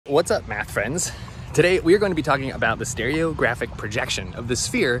What's up, math friends? Today we are going to be talking about the stereographic projection of the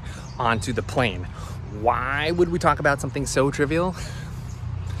sphere onto the plane. Why would we talk about something so trivial?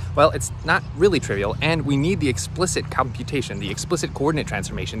 Well, it's not really trivial, and we need the explicit computation, the explicit coordinate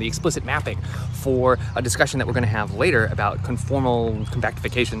transformation, the explicit mapping for a discussion that we're going to have later about conformal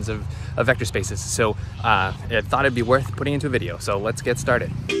compactifications of vector spaces. So I thought it'd be worth putting into a video. So let's get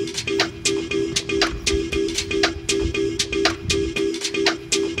started.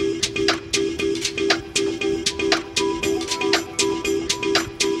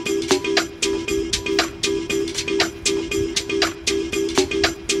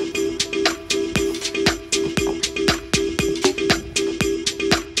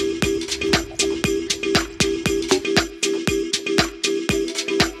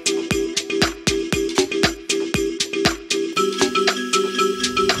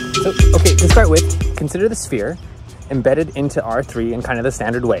 Okay, to start with, consider the sphere embedded into R3 in kind of the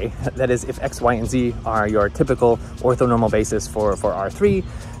standard way. That is, if x, y, and z are your typical orthonormal basis for R3,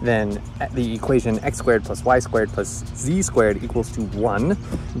 then the equation x squared plus y squared plus z squared equals to 1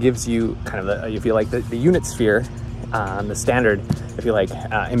 gives you kind of the, if you like, the unit sphere, the standard, if you like,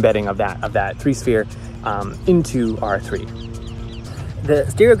 embedding of that 3 sphere into R3. The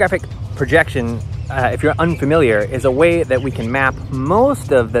stereographic projection, if you're unfamiliar, is a way that we can map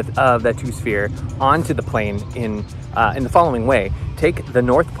most of the 2 sphere onto the plane in the following way. Take the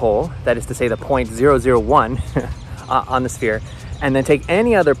North Pole, that is to say the point 001 on the sphere, and then take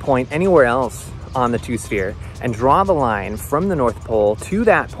any other point anywhere else on the 2 sphere and draw the line from the North Pole to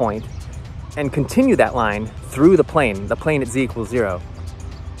that point and continue that line through the plane at z equals 0.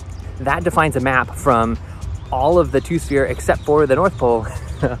 That defines a map from all of the 2 sphere except for the North Pole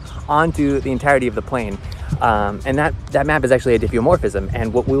onto the entirety of the plane. And that map is actually a diffeomorphism,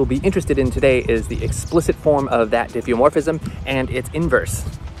 and what we will be interested in today is the explicit form of that diffeomorphism and its inverse.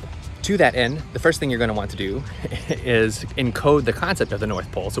 To that end, the first thing you're going to want to do is encode the concept of the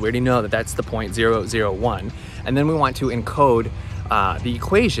North Pole. So we already know that that's the point 001, and then we want to encode the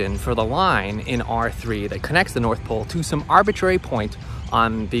equation for the line in R3 that connects the North Pole to some arbitrary point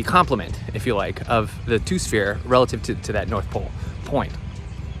on the complement, if you like, of the 2 sphere relative to that North Pole point.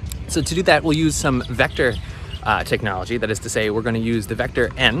 So to do that, we'll use some vector technology. That is to say, we're going to use the vector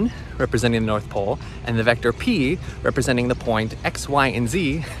n, representing the North Pole, and the vector p, representing the point x, y, and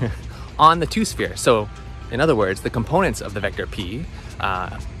z on the 2 sphere. So, in other words, the components of the vector p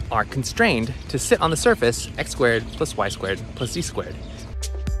are constrained to sit on the surface x squared plus y squared plus z squared.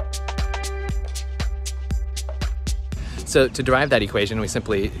 So to derive that equation, we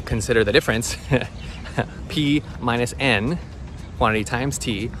simply consider the difference p minus n, quantity times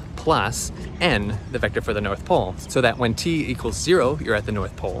t, plus n, the vector for the North Pole, so that when t equals 0, you're at the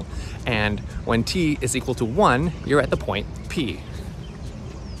North Pole, and when t is equal to 1, you're at the point P.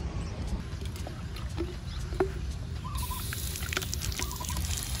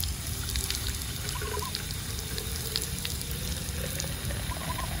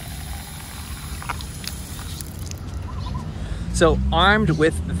 So armed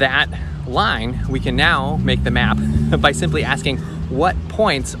with that line, we can now make the map by simply asking what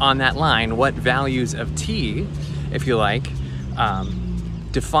points on that line, what values of t, if you like,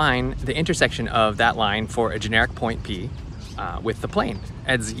 define the intersection of that line for a generic point P with the plane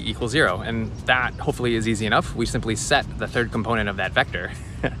at z equals 0. And that hopefully is easy enough. We simply set the third component of that vector,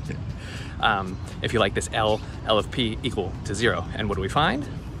 if you like, this L of P equal to 0. And what do we find?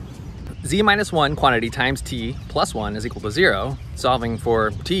 Z minus 1 quantity times t plus 1 is equal to 0, solving for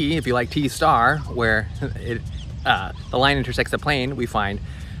t, if you like, t star, where the line intersects the plane. We find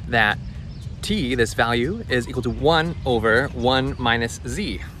that t, this value, is equal to 1 over 1 minus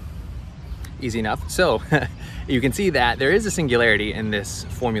z. Easy enough. So you can see that there is a singularity in this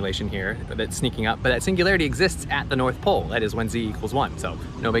formulation here that's sneaking up, but that singularity exists at the North Pole, that is when z equals 1, so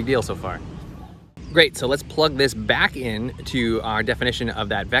no big deal so far. Great, so let's plug this back in to our definition of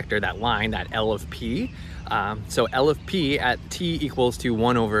that vector, that line, that L of P. So L of P at t equals to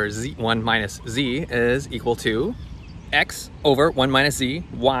 1 over z, 1 minus z is equal to x over 1 minus z,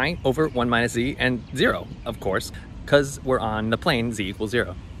 y over 1 minus z, and 0, of course, because we're on the plane z equals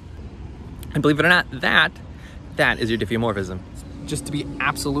 0. And believe it or not, that is your diffeomorphism. Just to be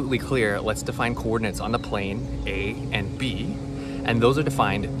absolutely clear, let's define coordinates on the plane A and B, and those are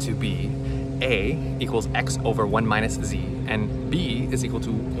defined to be A equals x over 1 minus z, and B is equal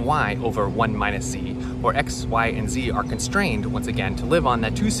to y over 1 minus z, where x, y, and z are constrained, once again, to live on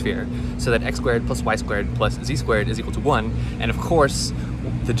that 2 sphere, so that x squared plus y squared plus z squared is equal to 1, and of course,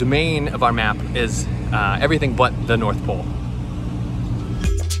 the domain of our map is everything but the North Pole.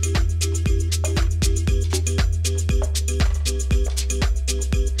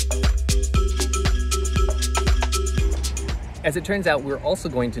 As it turns out, we're also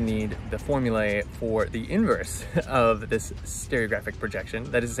going to need the formulae for the inverse of this stereographic projection.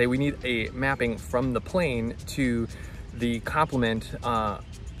 That is to say, we need a mapping from the plane to the complement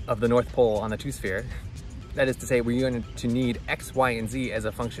of the North Pole on the two-sphere. That is to say, we're going to need x, y, and z as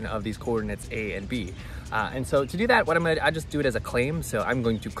a function of these coordinates a and b. And so to do that, I just do it as a claim. So I'm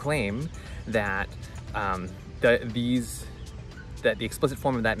going to claim that that the explicit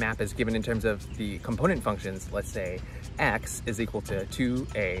form of that map is given in terms of the component functions. Let's say x is equal to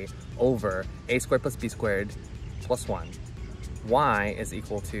 2a over a squared plus b squared plus 1. Y is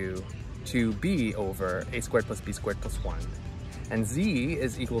equal to 2b over a squared plus b squared plus 1. And z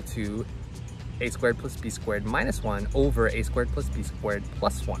is equal to a squared plus b squared minus 1 over a squared plus b squared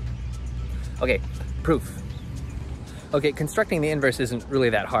plus 1. Okay, proof. Okay, constructing the inverse isn't really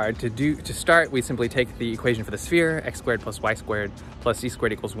that hard. To start, we simply take the equation for the sphere, x squared plus y squared plus z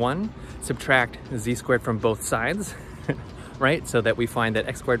squared equals 1, subtract z squared from both sides, right? So that we find that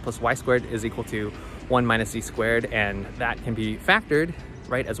x squared plus y squared is equal to 1 minus z squared, and that can be factored,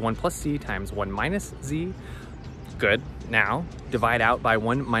 right, as 1 plus z times 1 minus z. Good. Now, divide out by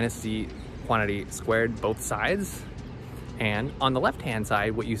 1 minus z quantity squared both sides. And on the left-hand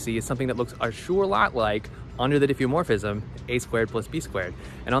side, what you see is something that looks a sure lot like, under the diffeomorphism, a squared plus b squared.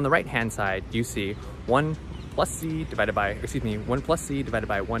 And on the right-hand side, you see 1 plus z divided by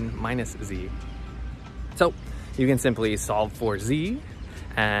 1 minus z. So you can simply solve for z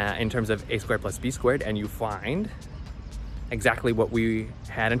in terms of a squared plus b squared, and you find exactly what we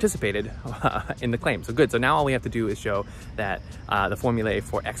had anticipated in the claim. So good, so now all we have to do is show that the formulae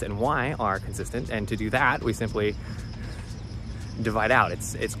for x and y are consistent, and to do that, we simply divide out.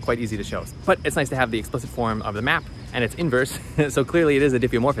 It's quite easy to show. But it's nice to have the explicit form of the map and its inverse. So clearly it is a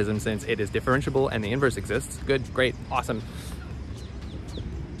diffeomorphism since it is differentiable and the inverse exists. Good, great, awesome.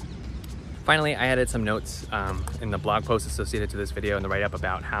 Finally, I added some notes in the blog post associated to this video and the write-up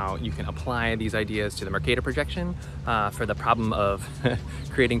about how you can apply these ideas to the Mercator projection for the problem of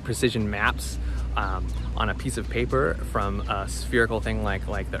creating precision maps on a piece of paper from a spherical thing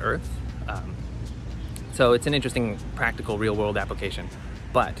like the Earth. So it's an interesting practical real-world application,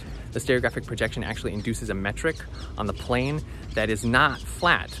 but the stereographic projection actually induces a metric on the plane that is not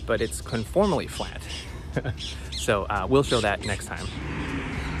flat, but it's conformally flat. So we'll show that next time.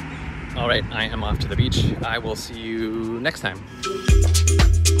 All right, I am off to the beach. I will see you next time.